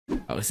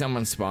Oh,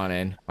 someone's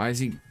spawning. Why is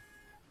he?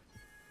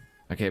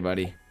 Okay,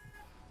 buddy.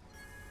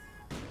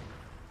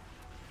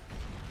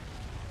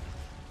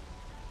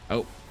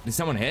 Oh, did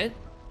someone hit?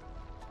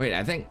 Wait,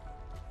 I think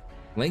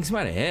Lynx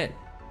might have hit.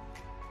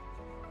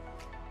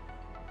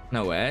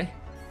 No way.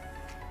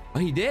 Oh,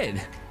 he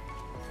did.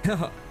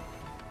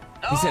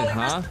 He said,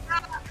 huh?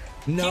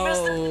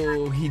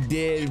 No, he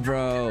did,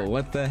 bro.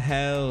 What the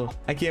hell?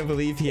 I can't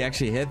believe he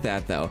actually hit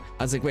that, though.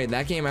 I was like, wait,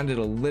 that game ended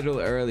a little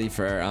early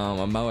for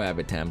a Moab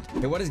attempt.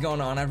 Hey, what is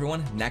going on,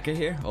 everyone? Necker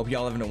here. Hope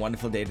y'all having a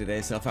wonderful day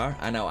today so far.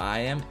 I know I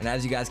am. And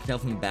as you guys can tell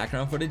from the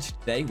background footage,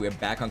 today we're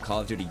back on Call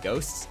of Duty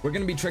Ghosts. We're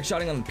going to be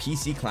trickshotting on the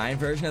PC client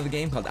version of the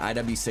game called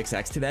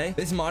IW6X today.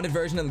 This modded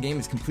version of the game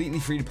is completely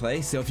free to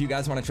play, so if you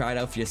guys want to try it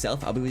out for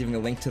yourself, I'll be leaving a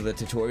link to the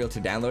tutorial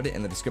to download it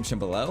in the description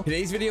below.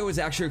 Today's video was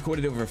actually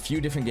recorded over a few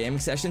different gaming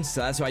sessions,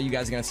 so that's why you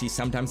guys are going to see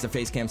sometimes the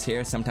face cam's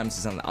here, sometimes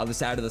it's on the other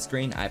side of the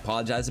screen. I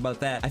apologize about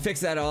that. I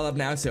fixed that all up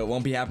now, so it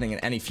won't be happening in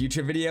any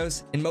future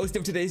videos. In most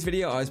of today's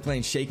video, I was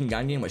playing Shakin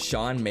gun game with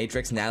Shawn,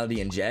 Matrix, Nality,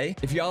 and Jayy.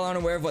 If y'all aren't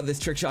aware of what this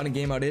trickshotting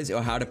game mode is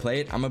or how to play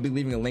it, I'm gonna be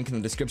leaving a link in the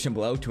description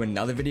below to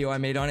another video I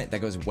made on it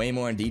that goes way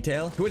more in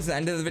detail. Towards the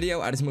end of the video,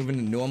 I just move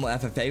into normal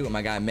FFA with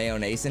my guy Mayo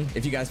Nason.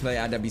 If you guys play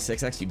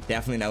IW6X, you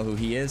definitely know who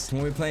he is.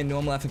 When we were playing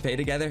normal FFA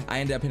together, I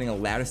ended up hitting a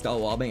ladder style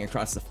wallbang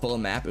across the full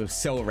map. It was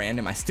so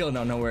random, I still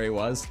don't know where he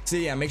was. So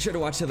yeah, make sure to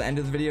watch till the end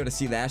of the video to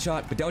see that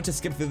shot, but don't just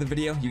skip through the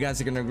video. You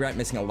guys are gonna regret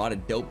missing a lot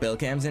of dope build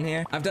cams in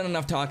here. I've done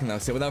enough talking though,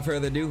 so without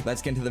further ado,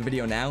 let's get into the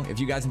video now. If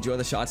you guys enjoy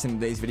the shots in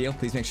today's video,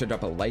 please make sure to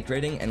drop a like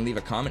rating and leave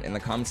a comment in the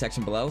comment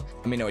section below.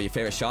 Let me know what your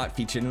favorite shot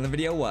featured in the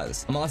video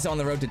was. I'm also on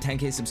the road to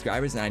 10K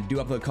subscribers, and I do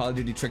upload Call of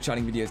Duty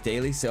trickshotting videos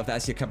daily, so if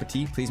that's your cup of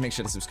tea, please make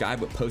sure to subscribe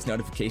with post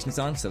notifications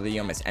on so that you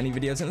don't miss any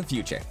videos in the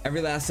future.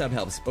 Every last sub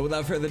helps, but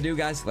without further ado,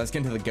 guys, let's get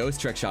into the ghost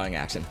trickshotting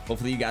action.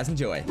 Hopefully you guys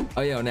enjoy.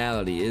 Oh, yo,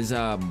 Nality, is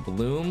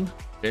Bloom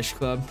Fish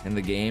Club in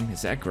the game?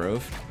 Is that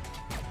Grove?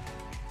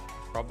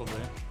 Probably.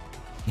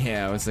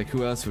 Yeah, I was like,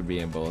 who else would be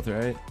in both,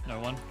 right? No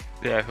one.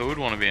 Yeah, who would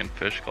want to be in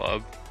Fish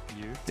Club?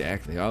 You.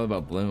 Exactly, all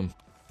about Bloom.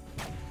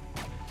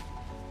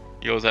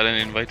 Yo, is that an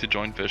invite to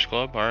join Fish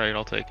Club? Alright,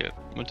 I'll take it.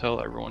 I'm gonna tell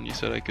everyone you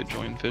said I could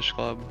join Fish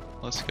Club.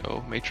 Let's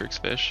go, Matrix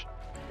Fish.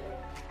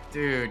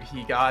 Dude,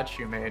 he got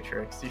you,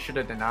 Matrix. You should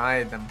have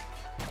denied them.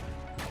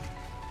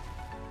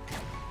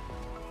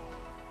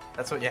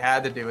 That's what you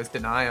had to do, is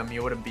deny him.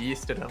 You would have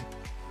beasted him.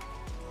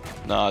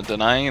 Nah,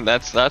 denying,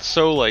 that's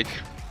so like,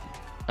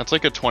 that's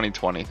like a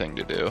 2020 thing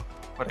to do.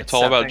 But It's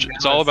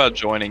all about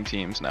joining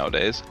teams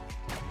nowadays.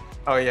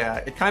 Oh yeah,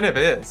 it kind of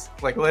is.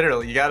 Like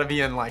literally, you gotta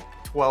be in like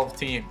 12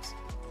 teams.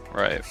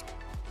 Right.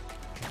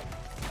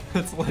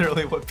 That's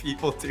literally what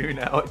people do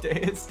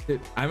nowadays. Dude,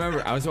 I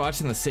remember I was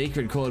watching the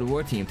Sacred Cold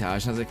War team,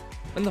 Tosh, and I was like,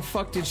 when the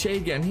fuck did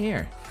Shade get in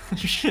here?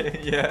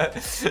 Yeah.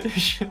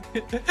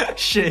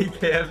 Shake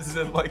hands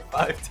in like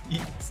 5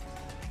 teams.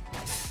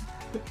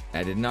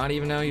 I did not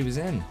even know he was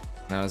in.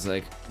 And I was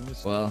like,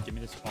 well, Give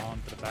me the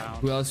spawn for the bounce.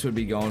 who else would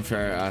be going for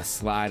a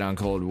slide on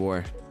Cold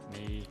War?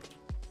 Me.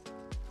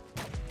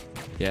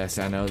 Yes,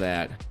 I know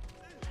that.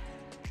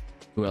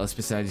 Who else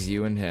besides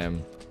you and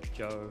him?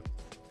 Joe.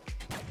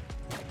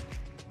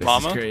 This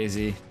Mama? is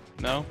crazy.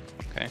 No?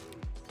 Okay.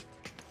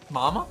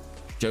 Mama?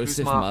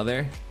 Joseph Mom?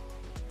 Mother?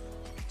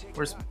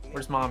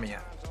 Where's mommy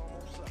at?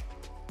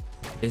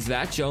 Is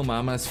that Joe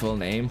Mama's full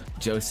name?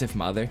 Joseph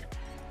Mother?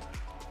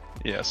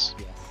 Yes.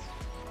 Yes.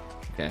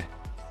 Okay.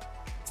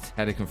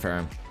 Had to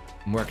confirm.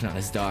 I'm working on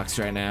his docs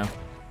right now.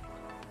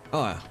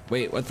 Oh,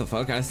 wait, what the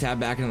fuck? I just tabbed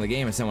back into the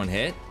game and someone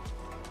hit?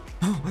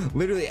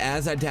 Literally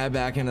as I tabbed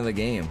back into the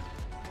game.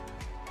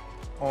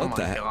 Oh What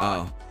the my heck?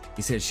 god. Oh,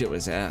 he said shit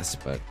was ass,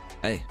 but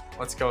hey,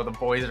 Let's go. The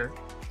boys are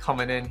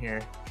coming in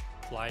here.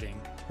 Sliding.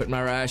 put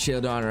my riot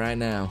shield on right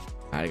now.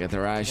 I got the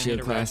riot You shield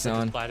need a class rest to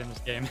on. slide in this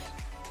game.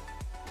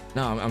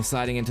 No, I'm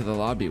sliding into the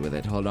lobby with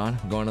it. Hold on.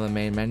 I'm going to the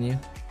main menu. I'm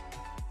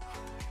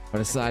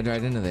gonna slide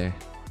right into there.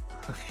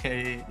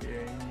 Okay, yeah,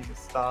 you need to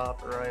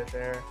stop right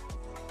there.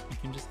 You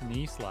can just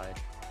knee slide.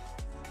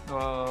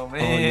 Oh Oh,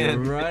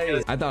 man. you're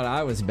right. I thought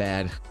I was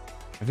bad.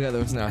 I forgot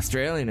there was an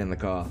Australian in the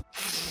call.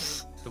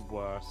 The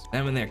worst.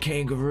 Them and their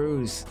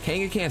kangaroos.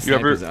 Kanga can't You snipe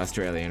ever- as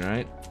Australian,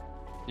 right?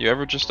 You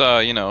ever just,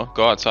 you know,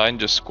 go outside and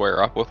just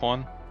square up with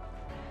one?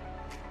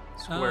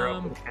 Square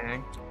up with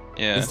Kang.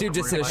 Yeah. This dude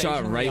just hit a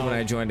shot right when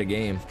I joined a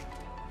game.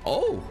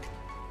 Oh!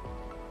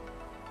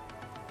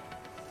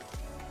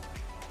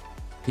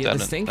 He had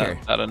the stinker.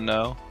 That a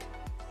no.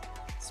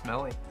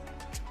 Smelly.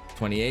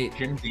 28.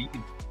 Jim Dean.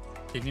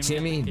 Didn't even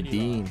Jimmy get the kitty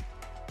Dean. bar.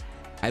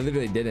 I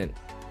literally didn't.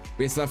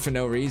 We just left for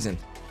no reason.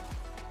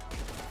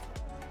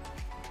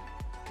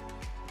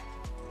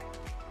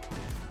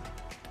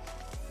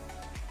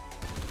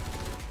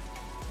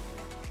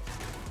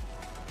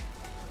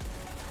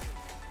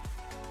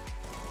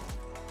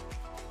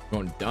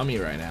 Going dummy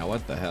right now.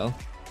 What the hell?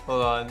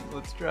 Hold on,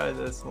 let's try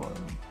this one.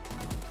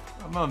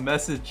 I'm gonna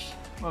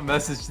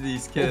message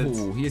these kids.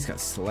 Ooh, he just got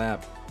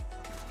slapped.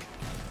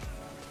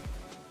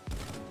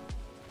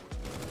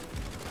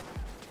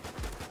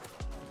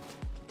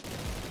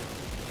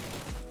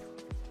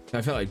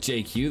 I felt like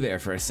JQ there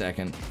for a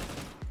second.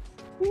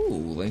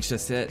 Ooh, Link's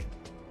just hit.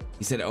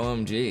 He said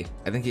OMG.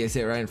 I think he has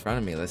hit right in front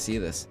of me. Let's see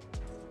this.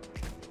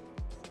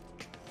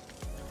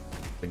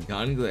 The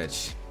gun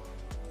glitch.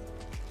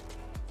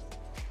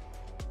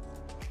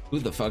 Who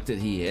the fuck did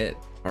he hit?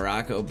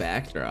 Morocco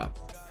backdrop.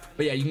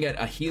 But yeah, you can get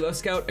a Helo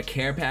Scout, a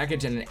care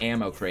package, and an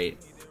ammo crate.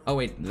 Oh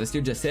wait, this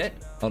dude just hit?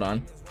 Hold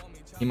on.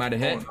 He might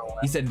have hit. Oh, no.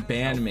 He said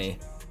ban me.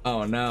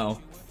 Oh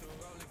no.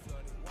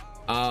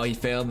 Oh, he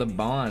failed the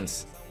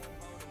bonds.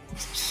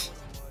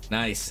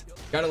 Nice.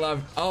 Gotta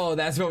love. Oh,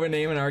 that's what we're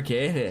naming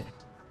arcade.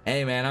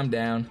 Hey man, I'm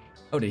down.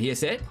 Oh, did he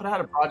just hit? Put out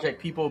a project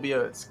people will be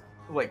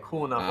like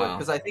cool enough with,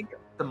 because I think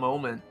at the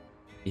moment.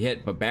 He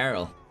hit, but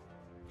barrel.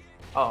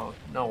 Oh,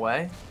 no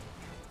way.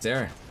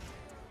 There.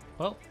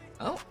 Well,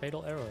 Oh.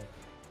 fatal error.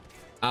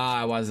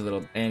 Ah, I was a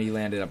little, and he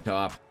landed up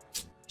top.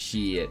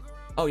 Shit.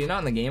 Oh, you're not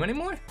in the game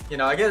anymore? You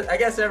know, I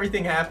guess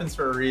everything happens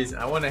for a reason.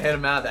 I want to hit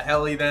him out of the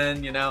heli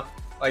then, you know?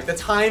 Like, the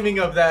timing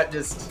of that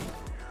just... Oh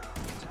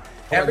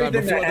my God, everything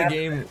before that the happened,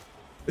 game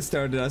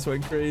started, I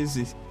went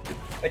crazy.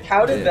 like,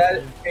 how did Yeah.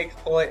 that take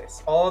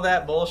place? All of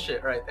that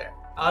bullshit right there.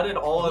 How did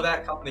all of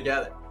that come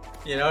together?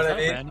 You know what I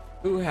mean?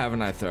 Who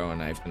haven't I thrown a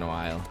knife in a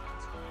while?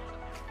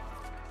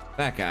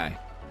 That guy.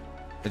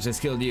 That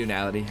just killed you,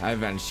 Nality. I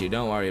avenged you.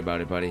 Don't worry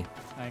about it, buddy.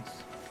 Thanks.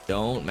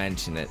 Don't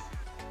mention it.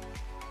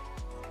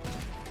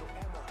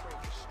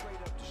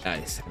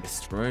 Nice. I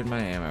destroyed my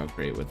ammo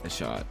crate with the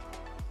shot.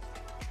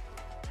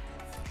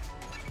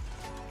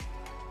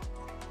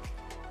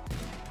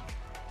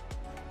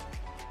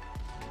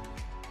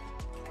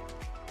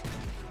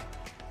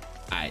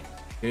 Alright.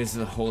 Here's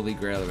the holy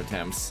grail of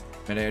attempts.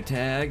 Mid-air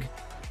tag.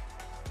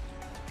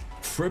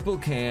 Triple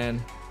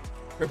can.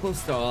 Triple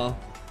stall.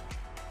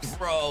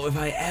 Bro, if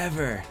I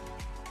ever.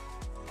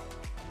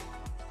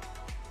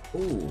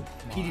 Ooh.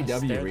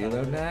 PDW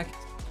reload back.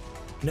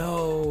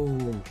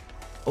 No.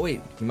 Oh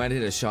wait, he might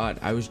have hit a shot.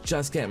 I was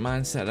just getting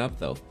mine set up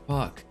though.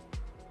 Fuck.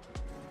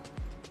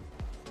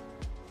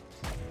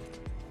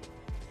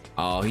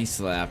 Oh, he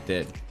slapped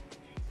it.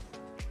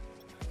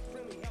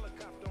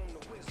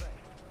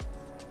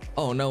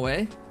 Oh, no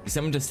way. Did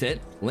someone just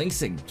hit?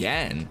 Links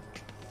again.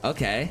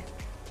 Okay.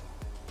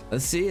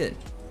 Let's see it.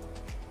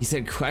 He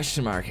said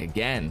question mark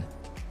again.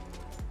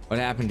 What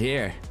happened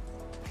here?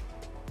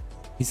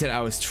 He said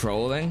I was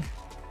trolling.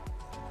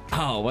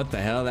 Oh, what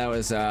the hell? That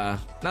was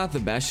not the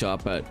best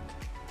shot, but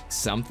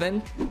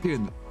something.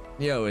 Dude,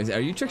 yo, are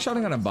you trick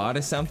shotting on a bot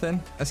or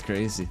something? That's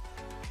crazy.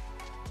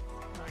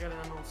 I got an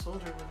Emerald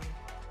Soldier with me.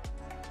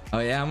 Oh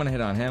yeah, I'm gonna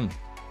hit on him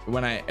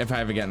if I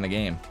ever get in the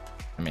game.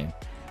 I mean,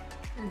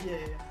 Yeah.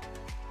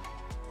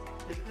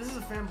 This is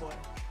a fanboy.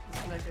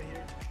 This neck right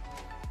here.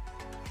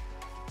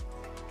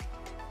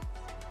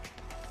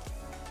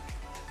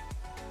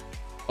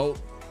 oh,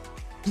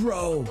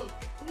 bro,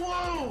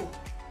 Whoa!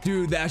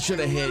 dude, that should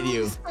have hit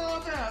you.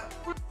 Stop that!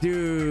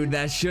 Dude,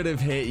 that should have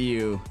hit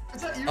you.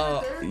 Is that you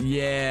Oh right there?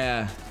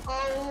 yeah.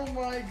 Oh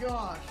my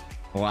gosh.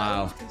 I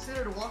Wow. was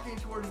considered walking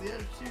towards the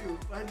edge too.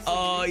 I had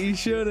Oh, you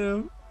should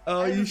have.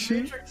 Oh, you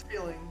should. Matrix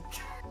feeling.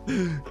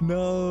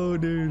 No,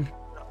 dude. No,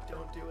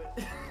 don't do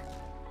it.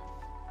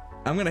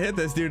 I'm gonna hit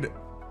this, dude.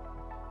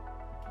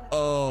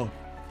 Oh.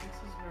 This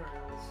is where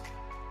it is.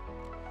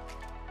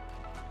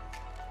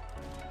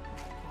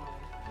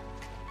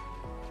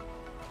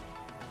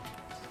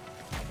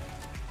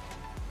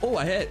 Oh,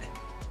 I hit.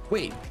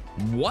 Wait,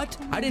 what?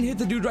 I didn't hit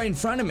the dude right in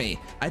front of me.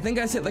 I think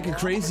I hit like a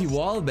crazy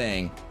wall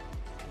bang.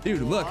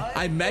 Dude, look,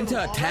 I meant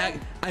to tag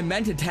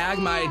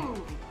my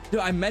dude,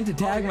 I meant to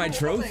tag my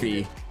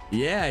trophy.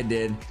 Yeah, I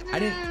did. I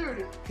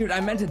didn't. Dude, I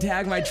meant to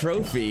tag my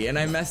trophy and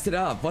I messed it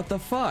up. What the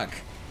fuck?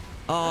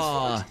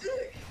 Oh.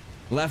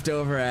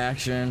 Leftover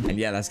action. And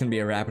yeah, that's gonna be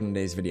a wrap in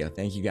today's video.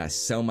 Thank you guys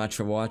so much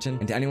for watching.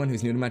 And to anyone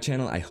who's new to my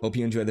channel, I hope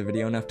you enjoyed the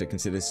video enough to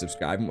consider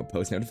subscribing with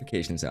post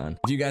notifications on.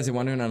 If you guys are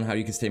wondering on how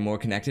you can stay more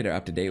connected or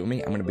up to date with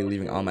me, I'm gonna be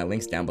leaving all my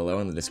links down below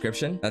in the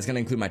description. That's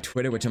gonna include my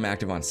Twitter, which I'm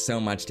active on so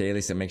much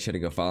daily, so make sure to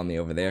go follow me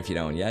over there if you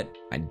don't yet.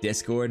 My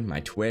Discord, my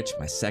Twitch,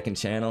 my second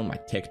channel, my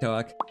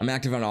TikTok. I'm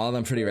active on all of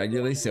them pretty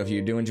regularly, so if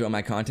you do enjoy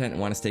my content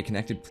and want to stay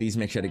connected, please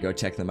make sure to go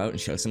check them out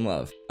and show some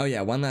love. Oh yeah,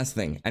 one last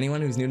thing.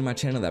 Anyone who's new to my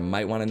channel that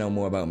might want to know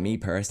more about me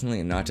personally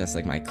and not just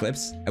like my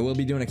clips, I will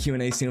be doing a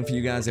Q&A soon for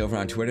you guys over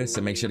on Twitter,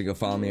 so make sure to go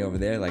follow me over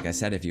there, like I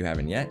said, if you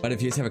haven't yet. But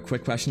if you just have a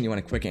quick question you want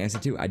a quick answer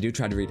to, I do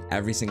try to read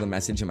every single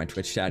message in my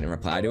Twitch chat and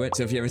reply to it.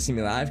 So if you ever see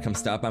me live, come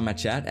stop by my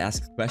chat,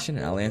 ask a question,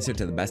 and I'll answer it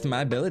to the best of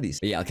my abilities.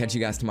 But yeah, I'll catch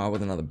you guys tomorrow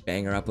with another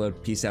banger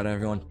upload. Peace out,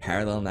 everyone.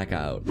 Parallel neck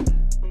out.